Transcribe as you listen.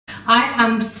I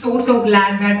am so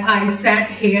glad that I sat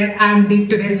here and did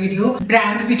today's video.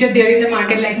 Brands which are there in the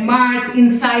market like Mars,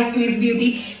 Insight, Swiss Beauty,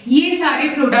 ये सारे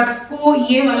products को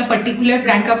ये वाला particular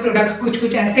brand का products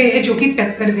कुछ ऐसे है जो कि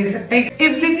टक्कर दे सकता है.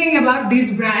 Everything about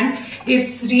this brand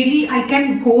is really, I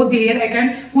can go there, I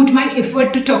can put my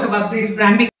effort to talk about this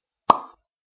brand.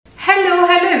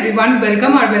 Hello everyone,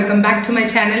 welcome back to my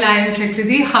channel. I am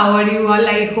Hilary. How are you all?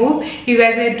 I hope you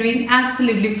guys are doing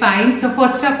absolutely fine. So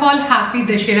first of all, happy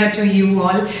Dashera to you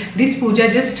all. This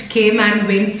puja just came and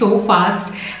went so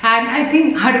fast, and I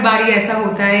think har bari aisa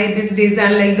hota hai. These days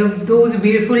are like those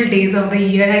beautiful days of the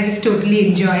year. I just totally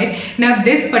enjoy it. Now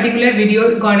this particular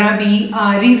video gonna be a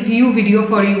review video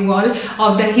for you all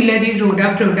of the Hilary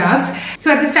Rhoda products.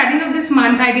 So at the starting of this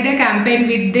month, I did a campaign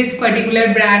with this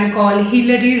particular brand called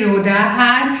Hilary Rhoda,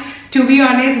 and to be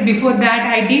honest, before that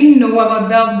I didn't know about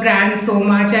the brand so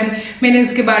much, and मैंने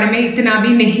उसके बारे में इतना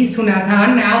भी नहीं सुना था.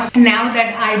 Now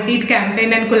that I did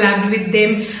campaign and collabed with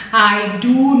them, I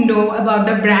do know about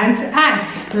the brands,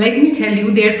 and let me tell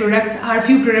you, their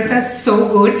few products are so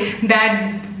good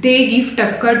that they give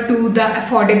टक्कर to the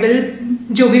affordable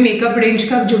जो भी makeup range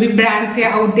का जो भी brands है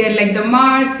out there like the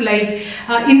Mars,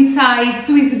 like insight,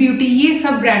 Swiss beauty, ये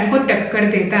सब brand को टक्कर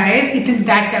देता है. It is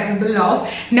that capable of.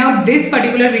 Now this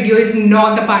particular video is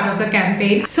not the part of the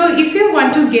campaign. So if you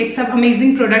want to get some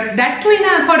amazing products that to in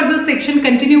affordable section,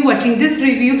 continue watching this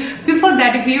review. Before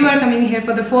that, if you are coming here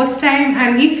for the first time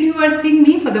and if you are seeing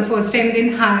me for the first time,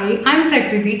 then hi, I'm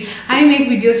Prakriti. I make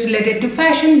videos related to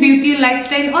fashion, beauty,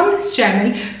 lifestyle on this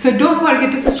channel. So don't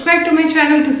forget to subscribe to my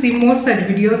channel to see more such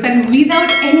videos. And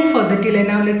without any further delay,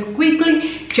 now let's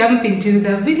quickly jump into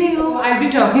the video. I'll be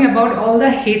talking about all the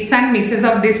hits and misses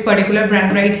of this particular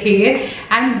brand right here,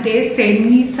 and they send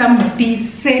me some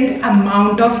decent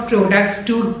amount of products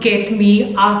to get me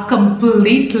a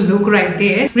complete look right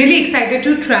there. Really excited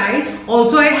to try.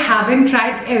 Also, I haven't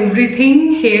tried everything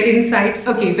here inside.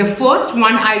 Okay, the first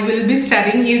one I will be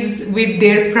starting is with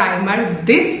their primer.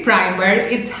 This primer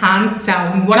is hands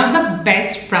down one of the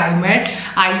best primer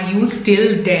I use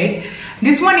till date.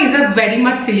 This one is a very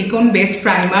much silicone based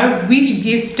primer which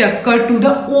gives टक्कर to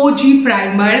the OG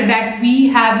primer that we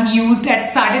have used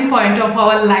at certain point of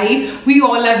our life. We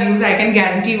all have used, I can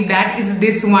guarantee you that. It's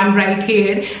this one right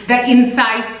here, the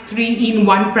Insights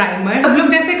 3-in-1 primer. सब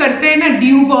लोग जैसे करते हैं ना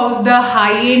dupe of the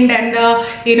high end and the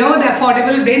the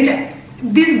affordable range.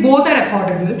 These both are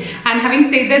affordable, and having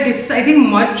said that, this is I think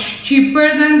much cheaper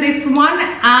than this one,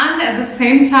 and at the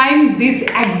same time this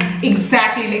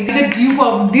exactly like the dupe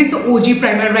of this OG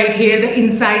primer right here, the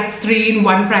Insights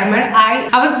 3-in-1 primer.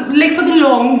 I was like, for the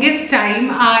longest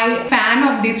time I fan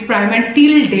of this primer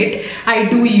till date. I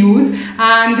do use,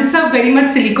 and this is a very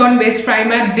much silicone based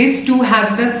primer. This too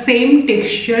has the same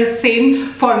texture, same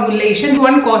formulation.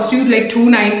 One cost you like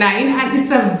 $2.99, and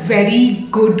it's a very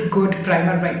good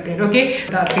primer right there. Okay,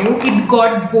 बताती हूँ, it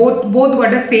got both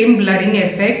got the same blurring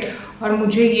effect, और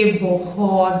मुझे ये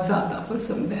बहुत ज़्यादा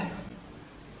पसंद है.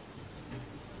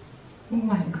 Oh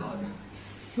my god,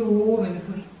 so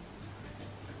beautiful.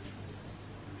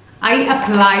 I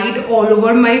applied all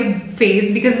over my face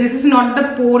because this is not the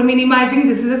pore minimizing,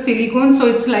 this is a silicone,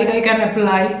 so it's like I can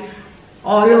apply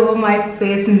all over my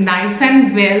face nice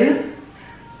and well,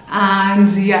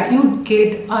 and yeah, you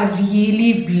get a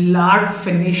really blurred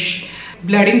finish.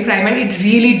 Blurring primer, it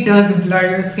really does blur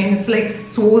your skin. It's like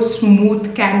so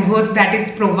smooth canvas that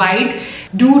is provided.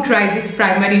 Do try this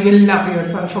primer, you will love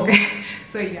yourself. Okay,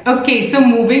 so yeah. Okay, so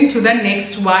moving to the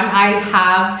next one I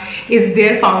have is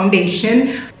their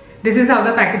foundation. This is how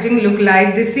the packaging look like.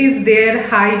 This is their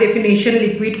high definition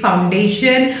liquid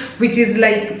foundation, which is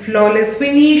like flawless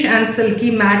finish and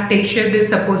silky matte texture they're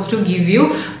supposed to give you.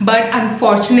 But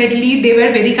unfortunately, they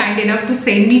were very kind enough to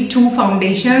send me 2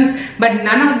 foundations, but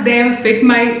none of them fit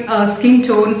my skin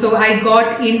tone. So I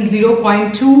got in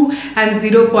 0.2 and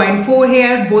 0.4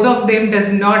 here. Both of them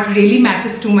does not really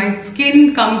matches to my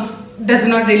skin, does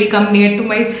not really come near to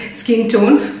my skin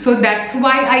tone, so that's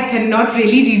why I cannot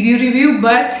really review,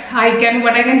 but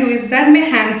what I can do is that मैं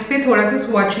hands पे थोड़ा सा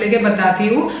swatch लेके बताती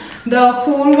हूँ. The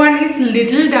 4 one is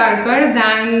little darker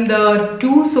than the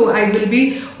 2, so I will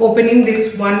be opening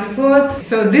this one first.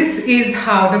 So this is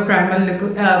how the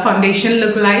primer foundation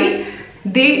look like.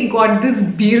 They got this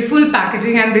beautiful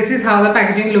packaging, and this is how the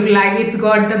packaging look like. It's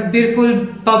got the beautiful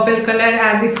purple color,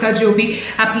 and this ka jo bhi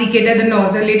applicator, the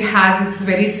nozzle it has, it's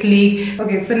very sleek.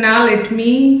 Okay, so now let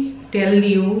me tell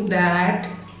you that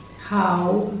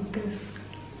how this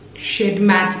shade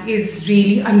match is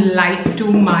really unlike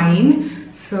to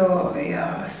mine. So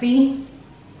yeah, see,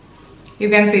 you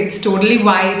can see it's totally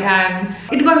white, and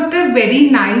it got a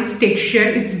very nice texture.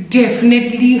 It's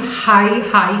definitely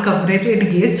high coverage it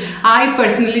gives. I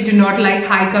personally do not like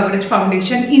high coverage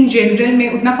foundation. In general मैं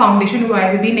उतना foundation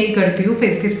wear भी नहीं करती हूँ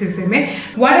festive season में.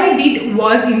 What I did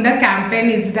was in the campaign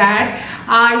is that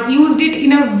I used it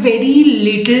in a very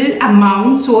little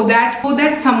amount so that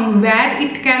somewhere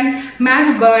it can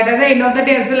match, but at the end of the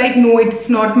day I was like, no, it's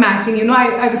not matching. You know,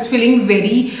 I was feeling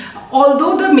very,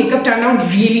 although the makeup turned out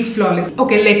really flawless.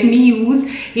 Okay, let me use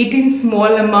it in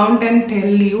small amount and tell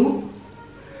you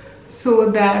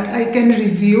so that I can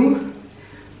review.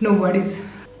 No worries.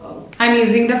 I'm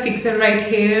using the fixer right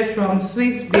here from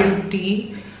Swiss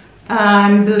Beauty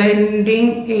and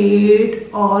blending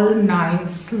it all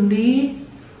nicely.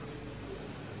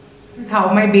 This is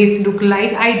how my base look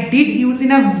like. I did use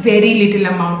in a very little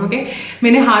amount. Okay,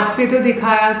 मैंने हाथ पे तो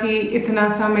दिखाया कि इतना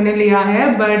सा मैंने लिया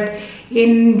है, but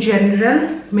in general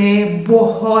मैं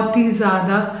बहुत ही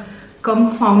ज़्यादा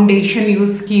कम foundation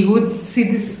use की हूँ. See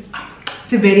this,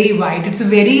 it's very white. It's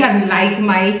very unlike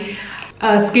my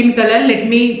skin color.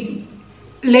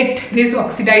 Let this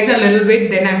oxidize a little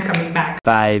bit, then I'm coming back.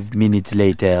 5 minutes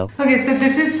later. Okay, so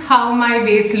this is how my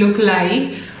base look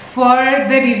like. For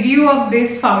the review of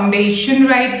this foundation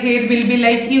right here will be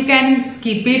like, you can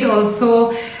skip it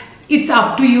also. It's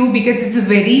up to you because it's a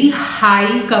very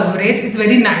high coverage. It's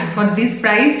very nice. For this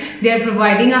price, they are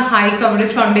providing a high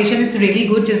coverage foundation. It's really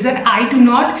good. Just that I do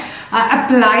not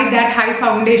apply that high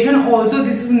foundation. Also,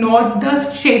 this is not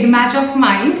the shade match of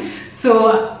mine.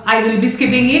 So I will be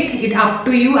skipping it. It's up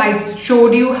to you. I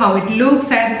showed you how it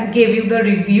looks and gave you the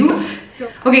review.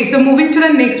 Okay, so moving to the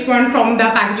next one, from the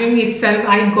packaging itself,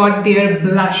 I got their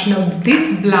blush. Now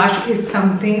this blush is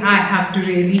something I have to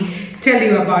really tell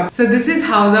you about. So this is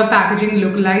how the packaging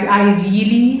look like. I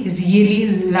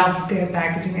really love their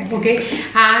packaging. Okay,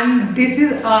 and this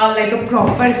is like a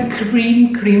proper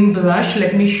cream blush.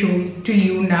 Let me show it to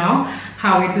you now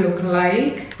how it look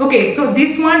like. Okay, so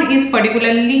this one is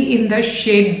particularly in the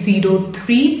shade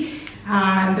 03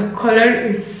 and the color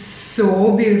is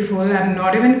so beautiful. I'm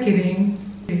not even kidding.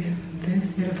 This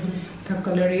beautiful the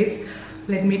color is.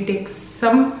 Let me take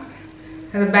some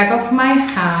at the back of my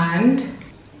hand.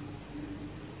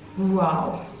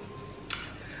 Wow.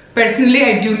 Personally,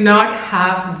 I do not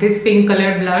have this pink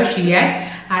color blush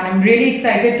yet and I'm really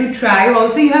excited to try.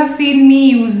 Also, you have seen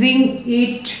me using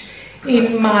it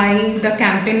in the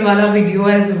campaign wala video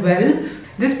as well.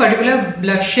 This particular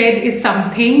blush shade is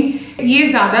something,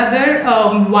 ये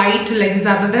ज़्यादातर white like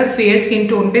ज़्यादातर fair skin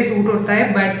tone पे suit होता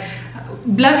है,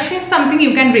 but blush is something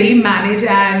you can really manage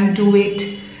and do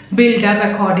it, build up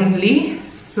accordingly.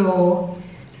 So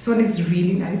this one is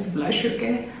really nice blush.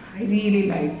 Okay, I really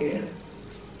like it.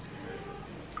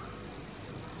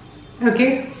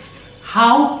 Okay,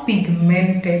 how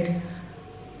pigmented.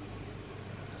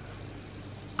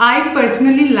 I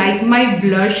personally like my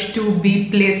blush to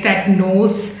be placed at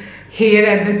nose, here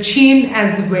at the chin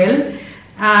as well,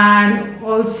 and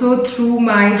also through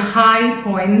my high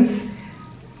points,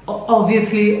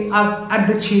 obviously up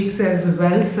at the cheeks as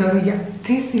well. So yeah,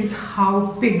 this is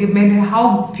how pigmented,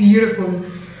 how beautiful.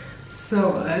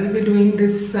 So I'll be doing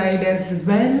this side as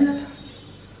well.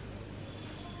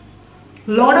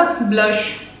 Lot of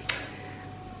blush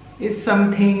is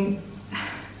something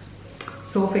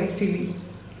so festive.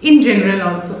 In general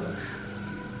also,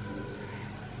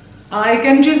 I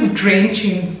can just drench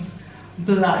in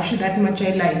blush, that much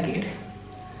I like it.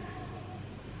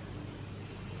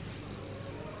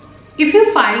 If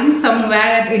you find somewhere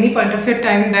at any point of your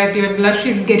time that your blush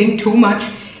is getting too much,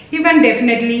 you can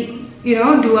definitely, you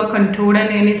know, do a contour and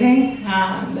anything,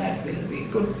 and that will be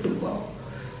good to go.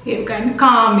 You can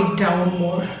calm it down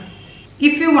more.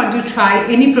 If you want to try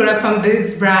any product from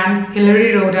this brand,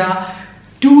 Hilary Rhoda,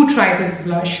 do try this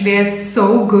blush. They are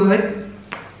so good.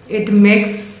 It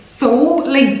makes so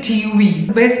like dewy.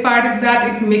 The best part is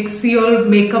that it makes your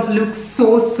makeup look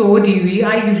so dewy.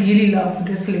 I really love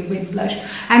this liquid blush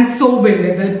and so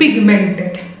buildable,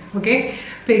 pigmented. Okay,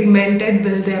 pigmented,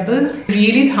 buildable.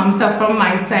 Really thumbs up from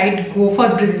my side. Go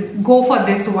for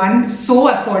this one. So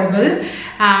affordable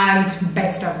and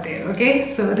best out there.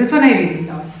 Okay, so this one I really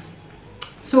love.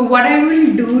 So what I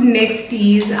will do next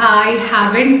is, I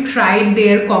haven't tried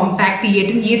their compact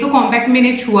yet. ये तो compact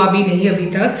मैंने छुआ भी नहीं अभी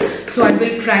तक. So I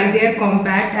will try their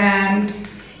compact, and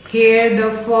here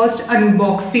the first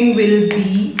unboxing will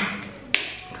be.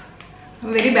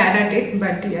 I'm very bad at it,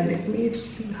 but yeah, let me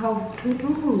see how to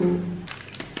do.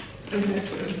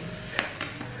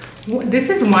 This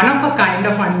is one of a kind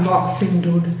of unboxing,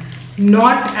 dude.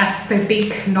 Not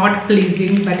aesthetic, not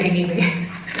pleasing, but anyway.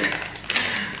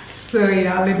 So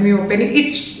yeah, let me open it.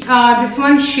 It's this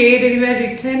one shade anywhere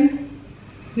written.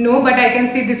 No, but I can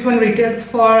see this one retails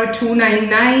for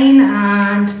 $2.99,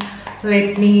 and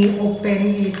let me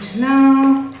open it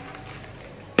now.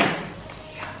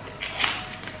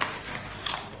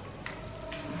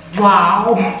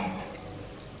 Wow,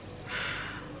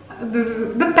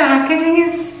 the packaging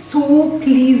is so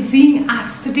pleasing,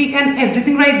 aesthetic, and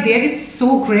everything right there is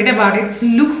so great about it. It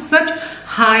looks such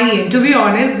high end. To be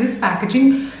honest, this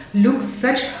packaging looks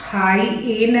such high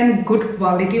end and good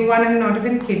quality one. I'm not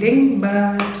even kidding,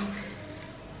 but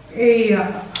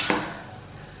yeah,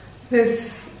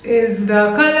 this is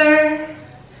the color,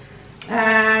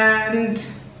 and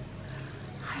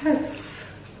yes.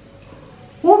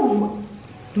 Oh,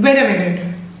 wait a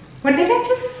minute, what did I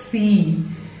just see?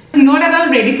 Not at all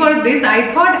ready for this.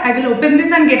 I thought I will open this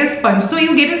and get a sponge. So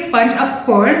you get a sponge, of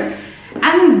course,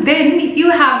 and then you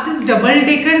have this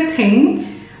double-decker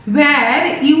thing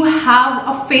where you have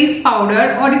a face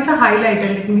powder, or it's a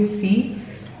highlighter. Let me see.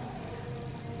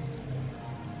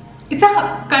 It's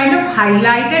a kind of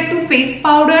highlighter to face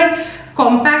powder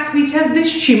compact, which has this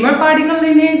shimmer particle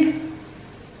in it.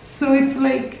 So it's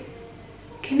like,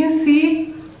 can you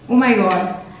see? Oh my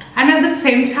god. And at the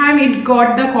same time it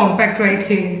got the compact right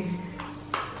here.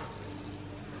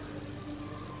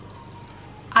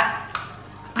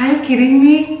 Are you kidding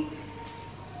me?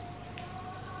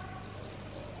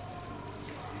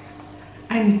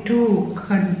 I need to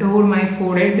contour my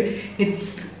forehead.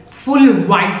 It's full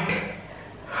white,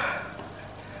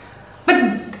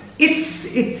 but it's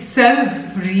itself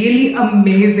really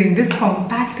amazing. This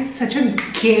compact is such a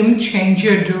game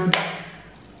changer, dude.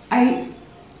 I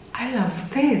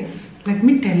love this, let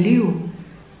me tell you.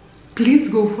 Please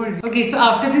go for it. Okay, so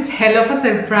after this hell of a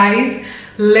surprise,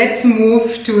 let's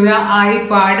move to the eye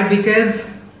part, because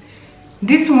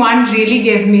this one really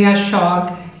gave me a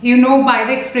shock. You know, by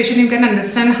the expression you can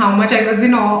understand how much I was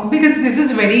in awe, because this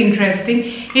is very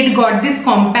interesting. It got this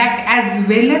compact as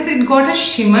well as it got a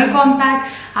shimmer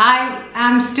compact. I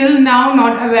am still now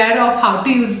not aware of how to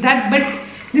use that, but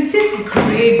this is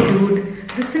great, dude.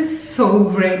 This is so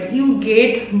great. You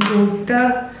get both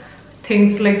the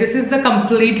things. Like, this is the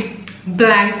complete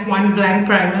blank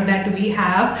primer that we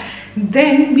have.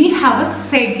 Then we have a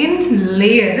second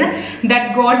layer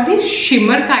that got this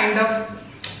shimmer kind of.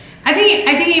 I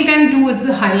think you can do it's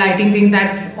a highlighting thing.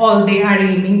 That's all they are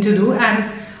aiming to do.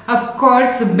 And of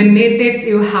course beneath it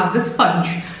you have the sponge.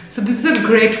 So this is a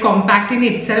great compact in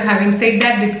itself. Having said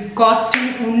that, it cost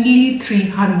only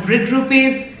 300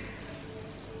 rupees.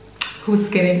 Who's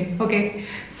kidding? Okay,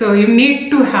 so you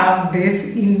need to have this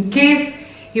in case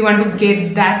you want to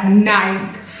get that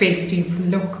nice festive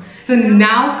look. So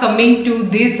now coming to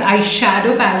this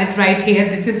eyeshadow palette right here.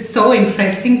 This is so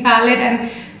interesting palette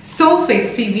and so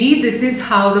festive. This is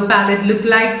how the palette look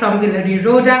like from Hilary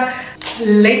Rhoda.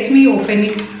 Let me open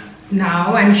it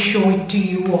now and show it to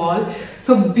you all.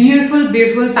 So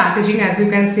beautiful packaging. As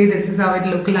you can see, this is how it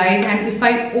look like, and if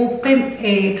I open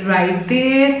it right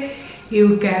there,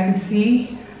 you can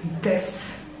see this,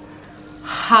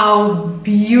 how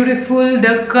beautiful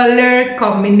the color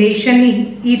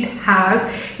combination it has.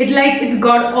 It's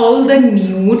got all the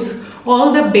nudes,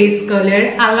 all the base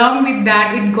color. Along with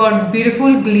that, it got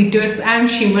beautiful glitters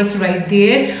and shimmers right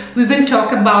there. We will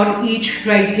talk about each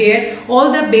right here.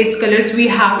 All the base colors we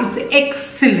have, it's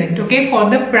excellent. Okay, for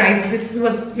the price, this is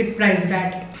what it priced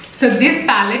at. So this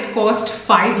palette cost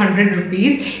 500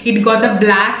 rupees. It got the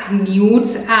black,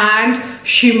 nudes and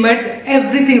shimmers,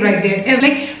 everything right there.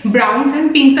 Like browns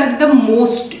and pinks are the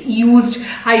most used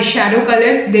eyeshadow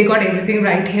colors. They got everything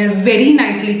right here. Very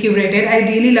nicely curated. I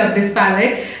really love this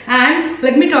palette. And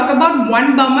let me talk about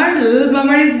one bummer. Little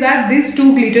bummer is that these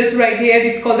two glitters right here,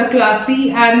 it's called the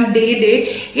Classy and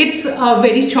Day. It's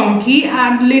very chunky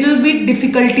and little bit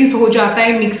difficulties ho jata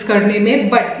hai mix karne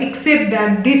mein. But except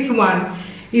that this one,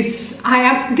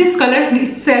 this color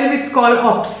itself, it's called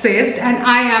Obsessed, and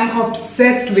I am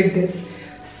obsessed with this.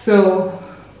 So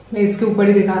मैं इसके ऊपर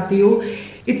ही दिखाती हूँ.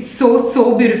 It's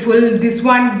so beautiful. This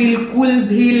one बिल्कुल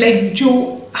भी like जो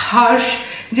harsh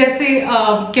जैसे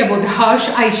क्या बोलते हैं, harsh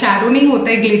eyeshadow नहीं होता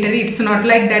है glittery. It's not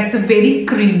like that. It's very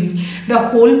creamy. The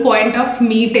whole point of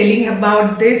me telling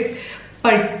about this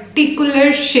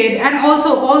particular shade, and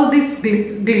also all these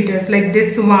glitters like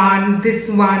this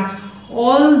one,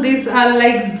 all these are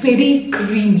like very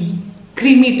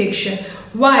creamy texture.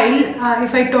 While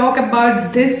if I talk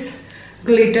about this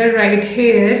glitter right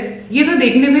here, ये तो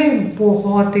देखने में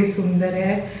बहुत ही सुंदर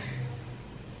है.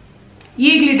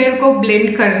 ये glitter को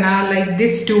blend करना like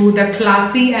this two, the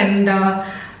Classy and the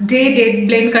day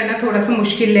blend करना थोड़ा सा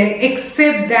मुश्किल है,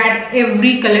 accept that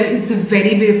every colour is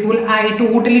very beautiful. I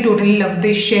totally love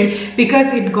this shade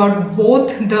because it got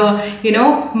both the, you know,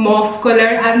 mauve color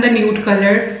and the nude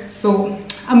color. So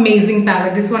amazing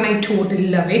palette. This one I totally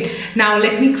love it. Now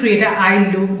let me create an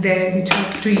eye look then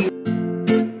talk to you.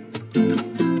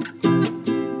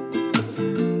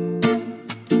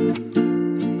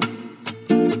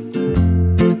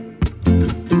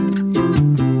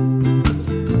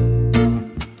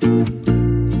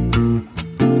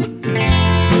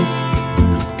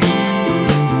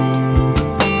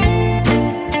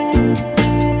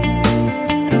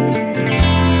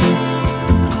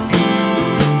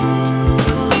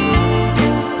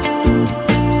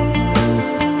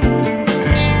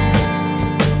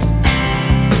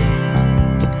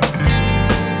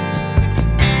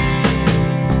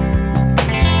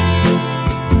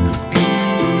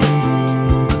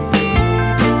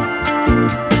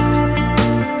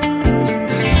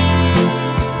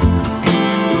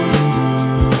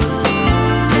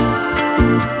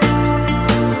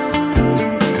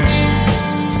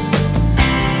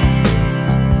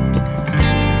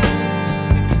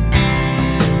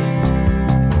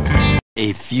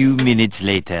 A few minutes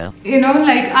later. You know,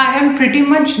 like I am pretty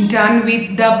much done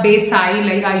with the base eye,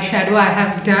 like eyeshadow I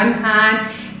have done,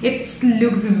 and it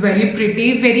looks very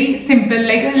pretty, very simple,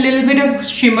 like a little bit of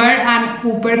shimmer, and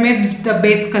upar mein the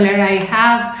base color I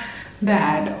have,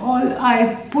 that all I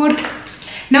put.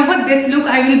 Now for this look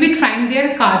I will be trying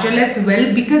their kajal as well,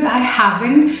 because I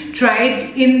haven't tried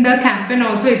in the campaign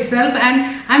also itself,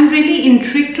 and I'm really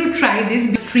intrigued to try this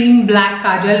extreme black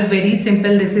kajal. Very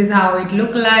simple. This is how it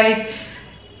look like.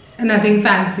 Nothing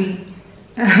fancy,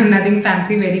 nothing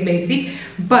fancy, very basic.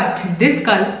 But this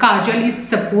kajal is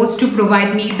supposed to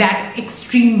provide me that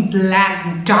extreme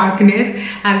black darkness,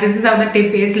 and this is how the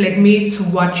tip is. Let me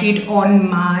swatch it on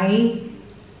my,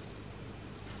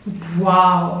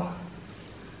 wow,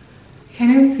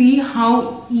 can you see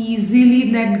how easily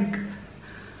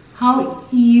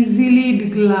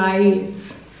it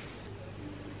glides?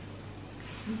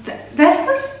 That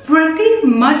was pretty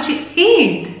much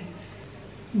it.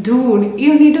 Dude,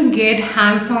 you need to get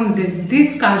hands on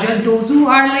this kajal. Those who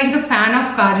are like the fan of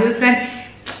kajals and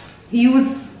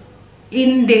use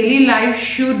in daily life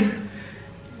should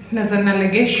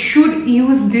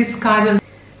use this kajal.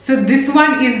 So this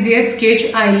one is their sketch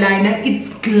eyeliner.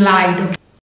 It's glide,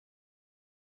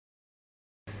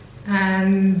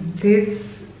 and this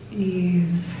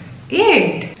is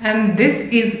it, and this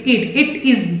is it. It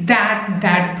is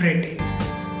that pretty.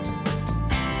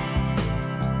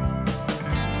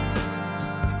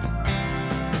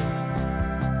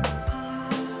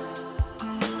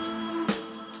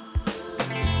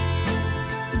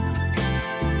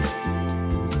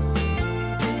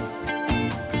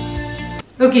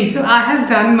 Okay, so I have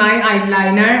done my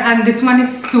eyeliner, and this one is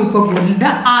super good.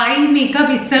 The eye makeup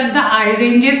itself, the eye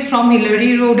ranges from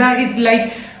Hilary Rhoda is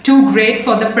like too great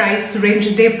for the price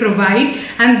range they provide.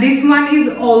 And this one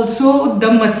is also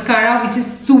the mascara, which is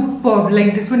superb.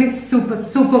 Like this one is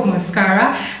super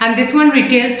mascara, and this one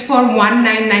retails for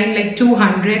 $199, like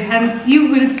 200, and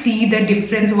you will see the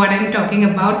difference what I'm talking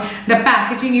about. The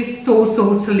packaging is so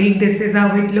sleek. This is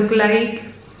how it look like.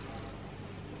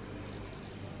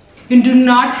 You do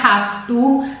not have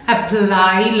to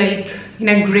apply like in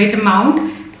a great amount.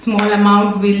 Small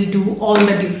amount will do all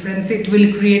the difference. It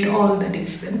will create all the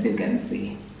difference. You can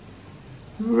see,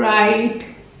 right?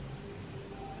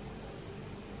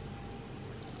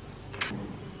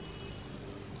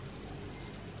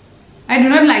 I do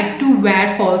not like to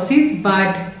wear falsies,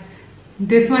 but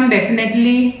this one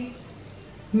definitely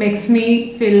makes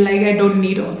me feel like I don't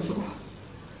need also.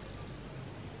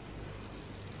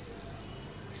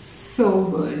 So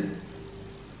good.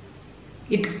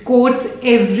 It coats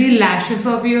every lashes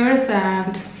of yours,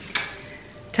 and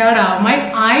ta-da! My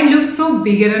eye looks so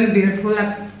bigger and beautiful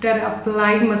after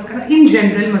applying mascara, in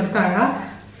general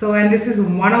mascara. So, and this is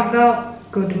one of the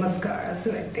good mascaras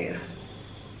right there.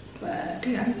 But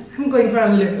yeah, I'm going for a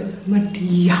little, but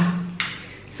yeah.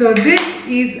 So this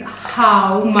is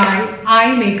how my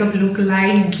eye makeup look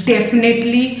like.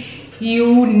 Definitely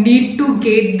you need to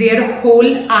get their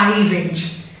whole eye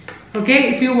range.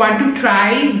 Okay, if you want to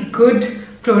try good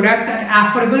products at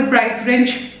affordable price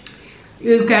range,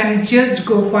 you can just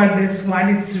go for this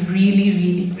one. It's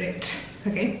really great.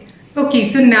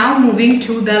 Okay, so now moving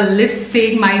to the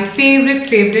lipstick, my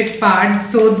favorite part.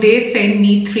 So they sent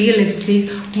me 3 lipstick.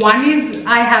 One is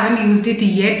I haven't used it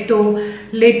yet, so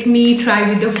let me try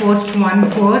with the first one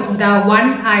first. The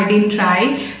one I didn't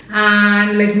try,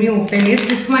 and let me open it.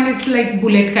 This one is like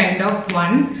bullet kind of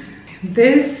one.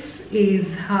 This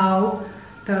is how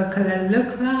the color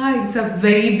look like. It's a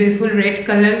very beautiful red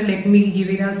color. Let me give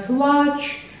it a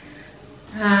swatch.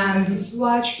 And the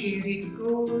swatch, here it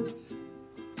goes.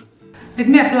 Let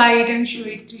me apply it and show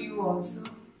it to you also.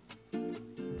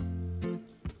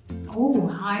 Oh,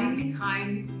 highly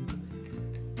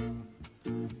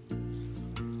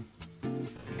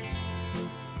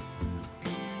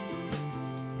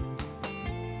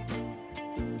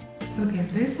okay,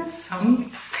 this is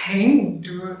something,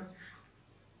 dude.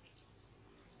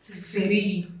 It's a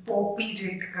very poppy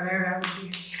red color out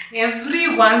here.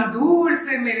 Everyone दूर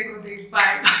से मेरे को देख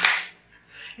पाएगा.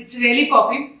 It's really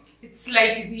poppy. It's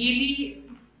like really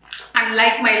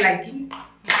unlike my liking.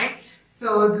 Okay,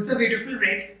 so this is a beautiful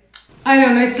red. I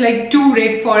don't know, it's like too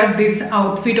red for this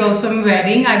outfit also I'm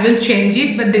wearing. I will change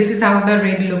it, but this is how the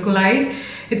red look like.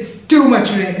 It's too much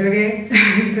red, okay?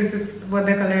 This is what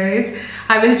the color is.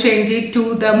 I will change it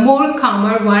to the more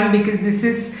calmer one because this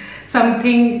is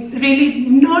something really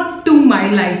not to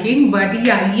my liking, but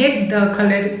yeah, yet the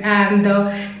color and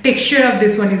the texture of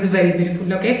this one is very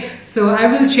beautiful, okay? So I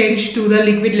will change to the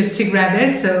liquid lipstick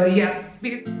rather, so yeah.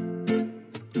 Because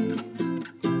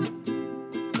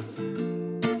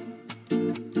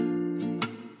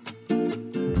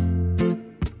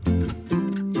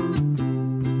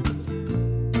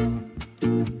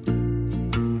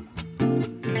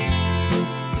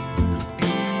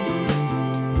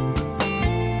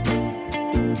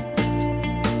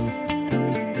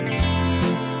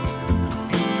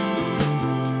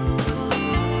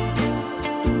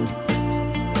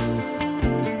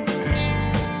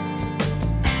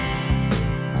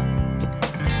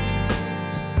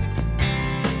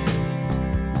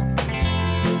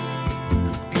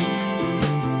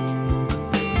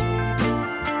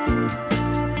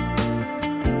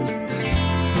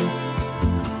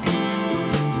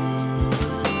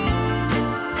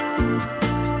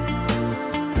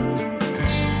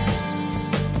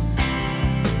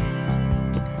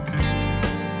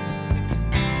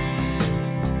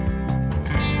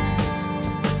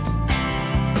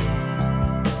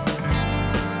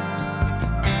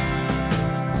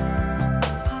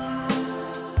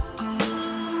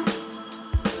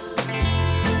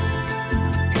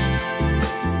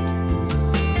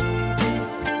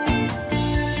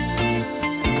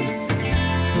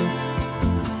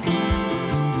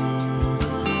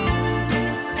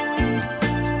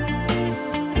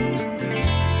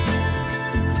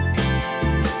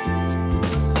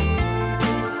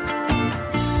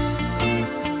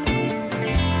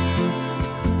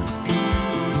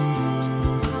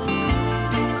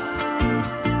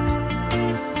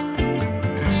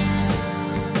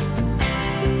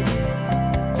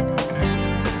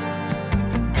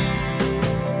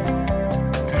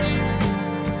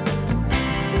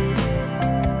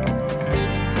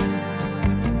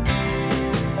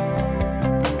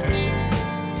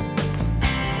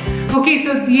okay,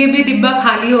 so ये भी डिब्बा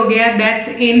खाली हो गया. That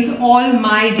ends all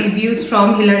my reviews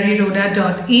from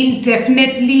HilaryRhoda.in.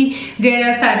 Definitely there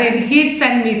are certain hits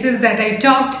and misses that I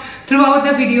talked throughout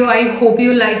the video. I hope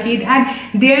you like it,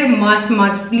 and their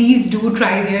must please do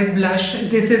try their blush.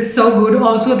 This is so good.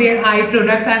 Also their eye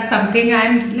products are something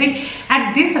I'm like,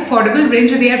 at this affordable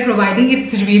range they are providing,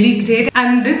 it's really great.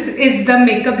 And this is the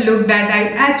makeup look that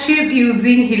I achieved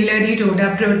using Hilary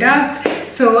Rhoda products.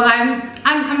 So I'm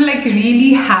like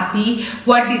really happy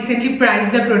what decently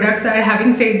priced the products are.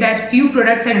 Having said that, few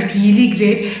products are really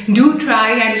great. Do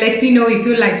try and let me know if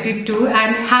you liked it too.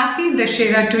 And happy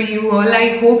Dussehra to you all.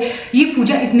 I hope ये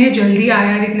पूजा इतने जल्दी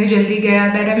आया और इतने जल्दी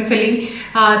गया that I'm feeling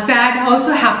sad,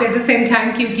 also happy at the same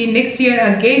time क्योंकि next year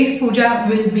again Puja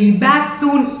will be back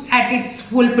soon at its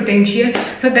full potential.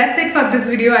 So that's it for this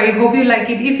video. I hope you like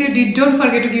it. If you did, don't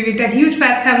forget to give it a huge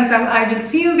fat thumbs up. I will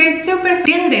see you guys super soon.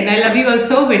 Till then, I love you all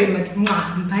so very much.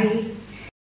 Bye.